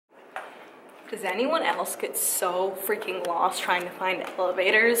Does anyone else get so freaking lost trying to find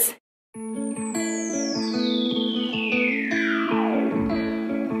elevators?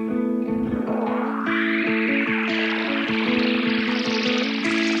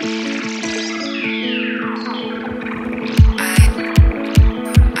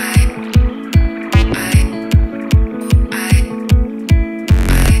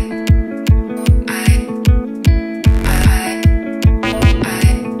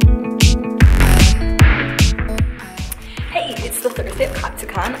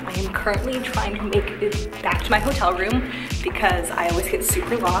 Katsucon. I am currently trying to make it back to my hotel room because I always get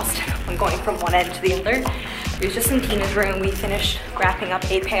super lost when going from one end to the other. It was just in Tina's room. We finished wrapping up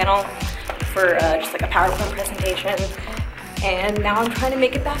a panel for just like a PowerPoint presentation, and now I'm trying to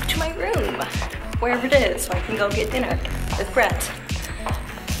make it back to my room, wherever it is, so I can go get dinner with Brett.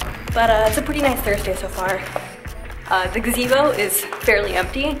 But it's a pretty nice Thursday so far. The gazebo is fairly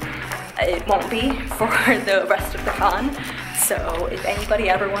empty. It won't be for the rest of the con. So if anybody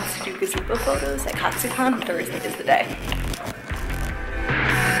ever wants to do gazebo photos at Katsucon, Thursday is the day.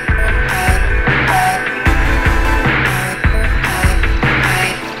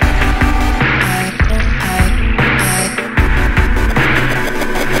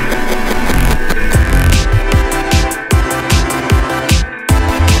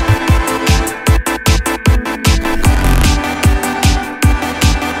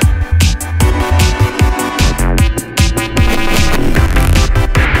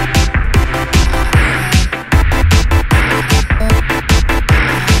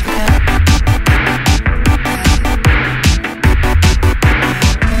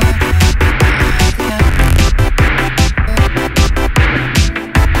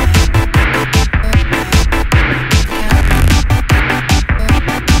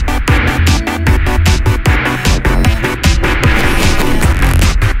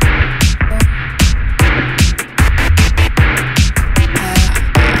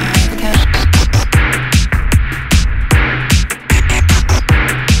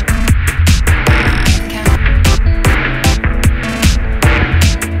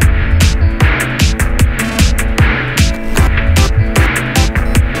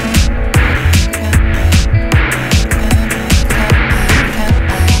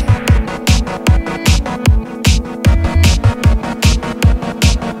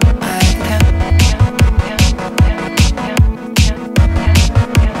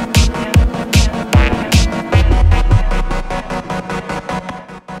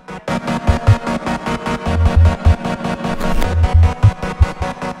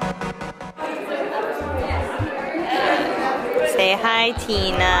 Say hi,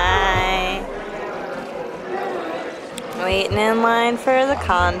 Tina. Waiting in line for the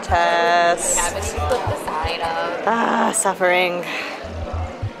contest. Yeah, but she flipped the side up. Ah, suffering.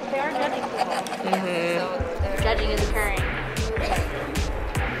 They are judging people. So their judging is occurring.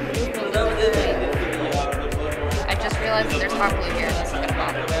 I just realized that there's hot glue here. This is gonna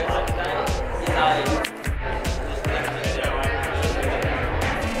bother me.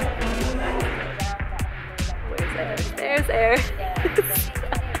 There's air.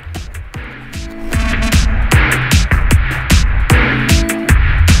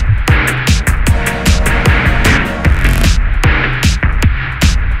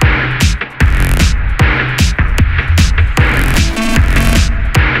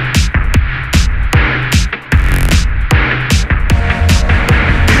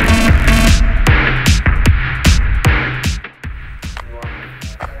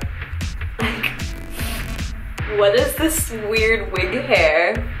 What is this weird wig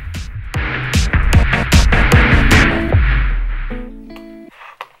hair?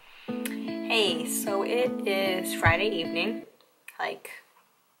 Hey, so it is Friday evening. Like,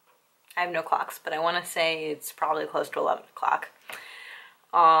 I have no clocks, but I want to say it's probably close to 11 o'clock.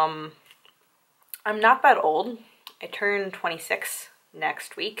 I'm not that old. I turn 26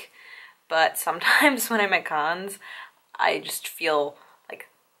 next week, but sometimes when I'm at cons, I just feel like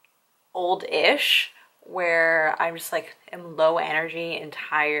old-ish, where I'm just like am low energy and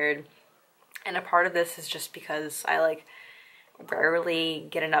tired, and a part of this is just because I like rarely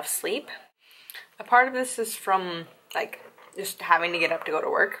get enough sleep. A part of this is from like just having to get up to go to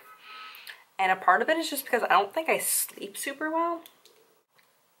work, and a part of it is just because I don't think I sleep super well.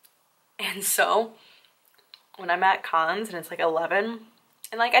 And so when I'm at cons and it's like 11,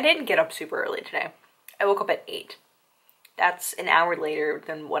 and like I didn't get up super early today, I woke up at 8. That's an hour later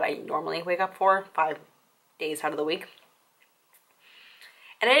than what I normally wake up for 5 days out of the week.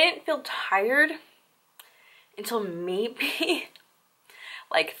 And I didn't feel tired until maybe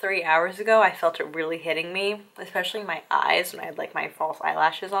like 3 hours ago. I felt it really hitting me, especially my eyes when I had like my false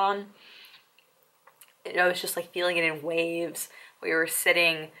eyelashes on. I was just like feeling it in waves. We were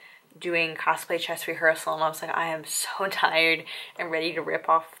sitting doing cosplay chess rehearsal and I was like, I am so tired and ready to rip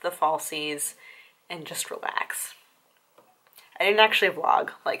off the falsies and just relax. I didn't actually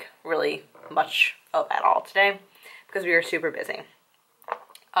vlog like really much at all today because we were super busy.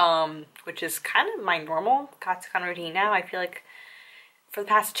 Which is kind of my normal Katsucon routine now. I feel like for the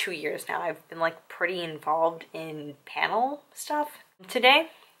past 2 years now I've been like pretty involved in panel stuff. Today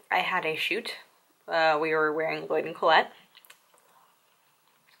I had a shoot. We were wearing Lloyd and Colette.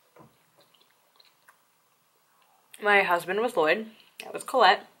 My husband was Lloyd, I was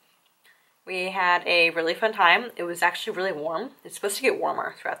Colette. We had a really fun time. It was actually really warm. It's supposed to get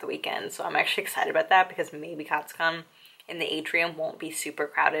warmer throughout the weekend, so I'm actually excited about that because maybe Katsucon in the atrium won't be super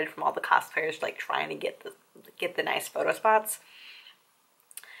crowded from all the cosplayers like trying to get the nice photo spots.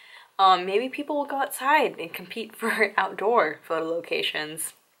 Maybe people will go outside and compete for outdoor photo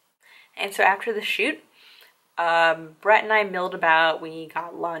locations. And so after the shoot, Brett and I milled about. We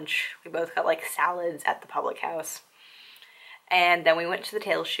got lunch. We both got like salads at the public house. And then we went to the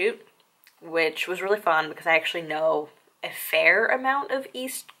Tails shoot, which was really fun because I actually know a fair amount of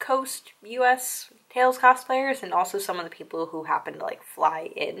East Coast US Tails cosplayers and also some of the people who happen to like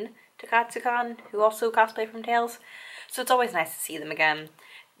fly in to Katsucon who also cosplay from Tails. So it's always nice to see them again.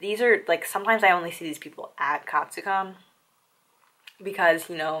 These are like, sometimes I only see these people at Katsucon because,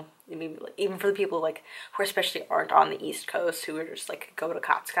 you know, I mean, even for the people like who especially aren't on the East Coast who are just like go to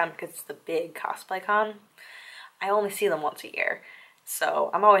Katsucon because it's the big cosplay con, I only see them once a year. So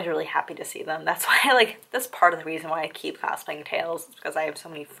I'm always really happy to see them. That's why that's part of the reason why I keep cosplaying Tails, is because I have so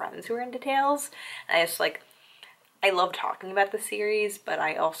many friends who are into Tails. And I just like, I love talking about the series, but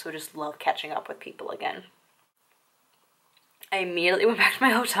I also just love catching up with people again. I immediately went back to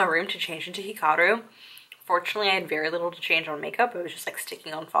my hotel room to change into Hikaru. Fortunately, I had very little to change on makeup. It was just like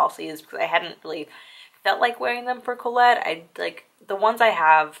sticking on falsies because I hadn't really felt like wearing them for Colette. I like, the ones I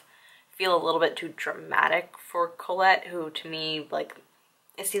have feel a little bit too dramatic for Colette, who to me, like,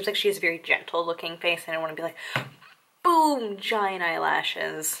 it seems like she has a very gentle looking face and I want to be like, boom, giant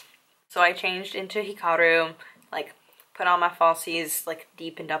eyelashes. So I changed into Hikaru, like put on my falsies, like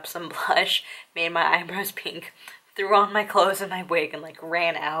deepened up some blush, made my eyebrows pink, threw on my clothes and my wig and like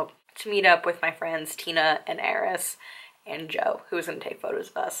ran out to meet up with my friends Tina and Eris and Joe, who was going to take photos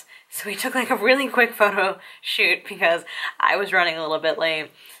of us. So we took like a really quick photo shoot because I was running a little bit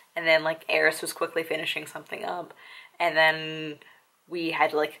late. And then like Eris was quickly finishing something up. And then we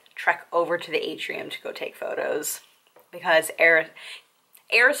had to like trek over to the atrium to go take photos because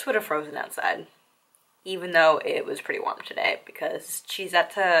Eris would have frozen outside, even though it was pretty warm today because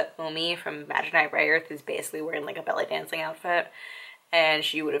Chizetta Umi from Imaginary Earth is basically wearing like a belly dancing outfit and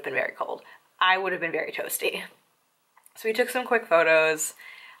she would have been very cold. I would have been very toasty. So we took some quick photos.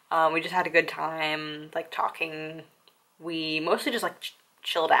 We just had a good time like talking. We mostly just like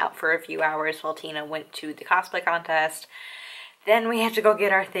chilled out for a few hours while Tina went to the cosplay contest. Then we had to go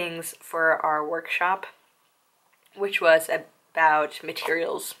get our things for our workshop, which was about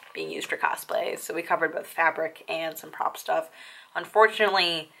materials being used for cosplay. So we covered both fabric and some prop stuff.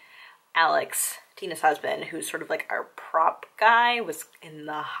 Unfortunately, Alex, Tina's husband, who's sort of like our prop guy, was in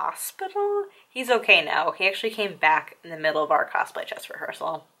the hospital. He's okay now. He actually came back in the middle of our cosplay chess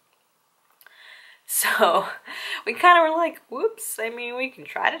rehearsal. So we kind of were like, whoops, I mean, we can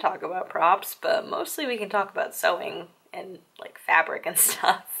try to talk about props, but mostly we can talk about sewing and like fabric and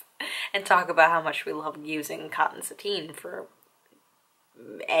stuff and talk about how much we love using cotton sateen for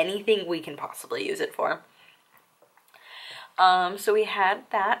anything we can possibly use it for. So we had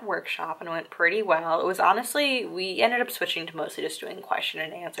that workshop and it went pretty well. It was honestly, we ended up switching to mostly just doing question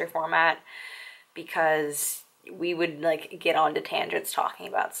and answer format because we would like get onto tangents talking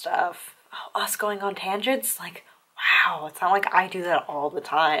about stuff. Oh, us going on tangents? Like, wow, it's not like I do that all the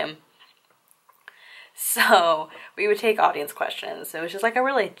time. So we would take audience questions. It was just like a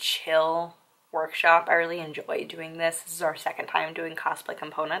really chill workshop. I really enjoyed doing this. This is our second time doing cosplay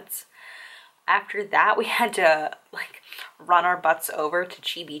components. After that, we had to like run our butts over to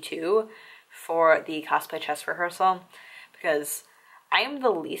Chibi 2 for the cosplay chess rehearsal because I am the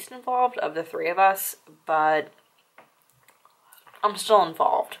least involved of the three of us, but I'm still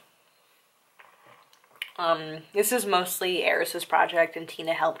involved. This is mostly Eris's project and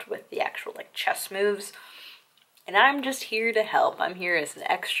Tina helped with the actual like chess moves. And I'm just here to help. I'm here as an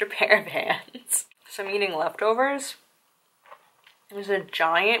extra pair of hands. So I'm eating leftovers. There's a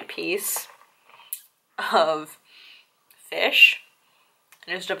giant piece of fish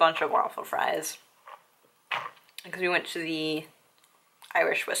and just a bunch of waffle fries. Because we went to the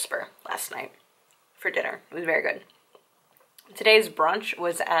Irish Whisper last night for dinner. It was very good. Today's brunch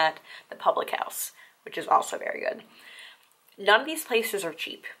was at the public house, which is also very good. None of these places are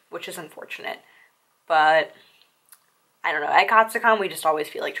cheap, which is unfortunate, but I don't know. At Katsucon, we just always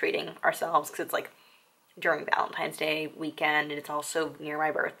feel like treating ourselves because it's like during Valentine's Day weekend and it's also near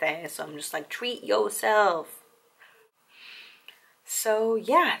my birthday, so I'm just like, treat yourself. So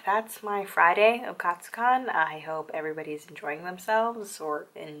yeah, that's my Friday of Katsucon. I hope everybody's enjoying themselves or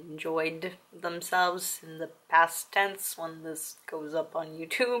enjoyed themselves in the past tense when this goes up on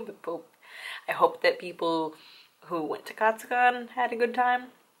YouTube. I hope that people who went to Katsucon had a good time.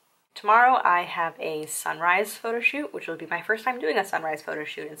 Tomorrow I have a sunrise photo shoot, which will be my first time doing a sunrise photo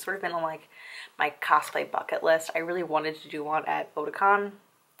shoot. It's sort of been on like my cosplay bucket list. I really wanted to do one at Otakon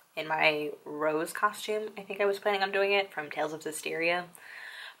in my Rose costume. I think I was planning on doing it from Tales of Zestiria,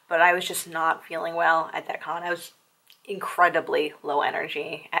 but I was just not feeling well at that con. I was incredibly low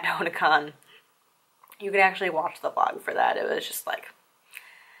energy at Otakon. You could actually watch the vlog for that. It was just like,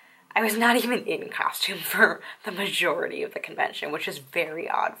 I was not even in costume for the majority of the convention, which is very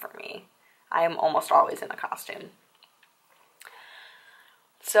odd for me. I am almost always in a costume.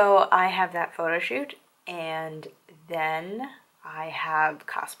 So I have that photo shoot, and then I have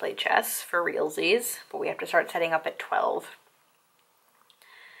cosplay chess for realsies, but we have to start setting up at 12.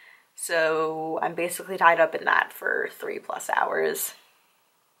 So I'm basically tied up in that for 3+ hours.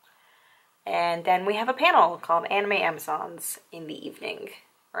 And then we have a panel called Anime Amazons in the evening,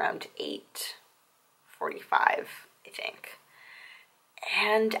 around 8:45, I think.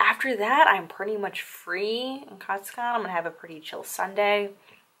 And after that, I'm pretty much free in Katsucon. I'm gonna have a pretty chill Sunday.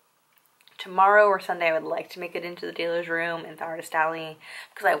 Tomorrow or Sunday, I would like to make it into the dealer's room in the Artist Alley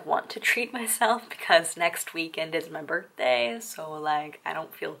because I want to treat myself because next weekend is my birthday. So like, I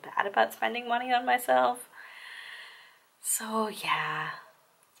don't feel bad about spending money on myself. So yeah,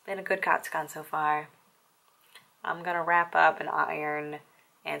 it's been a good Katsucon so far. I'm gonna wrap up and iron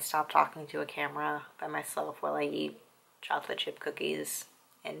and stop talking to a camera by myself while I eat chocolate chip cookies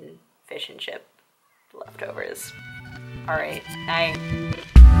and fish and chip leftovers. All right, night.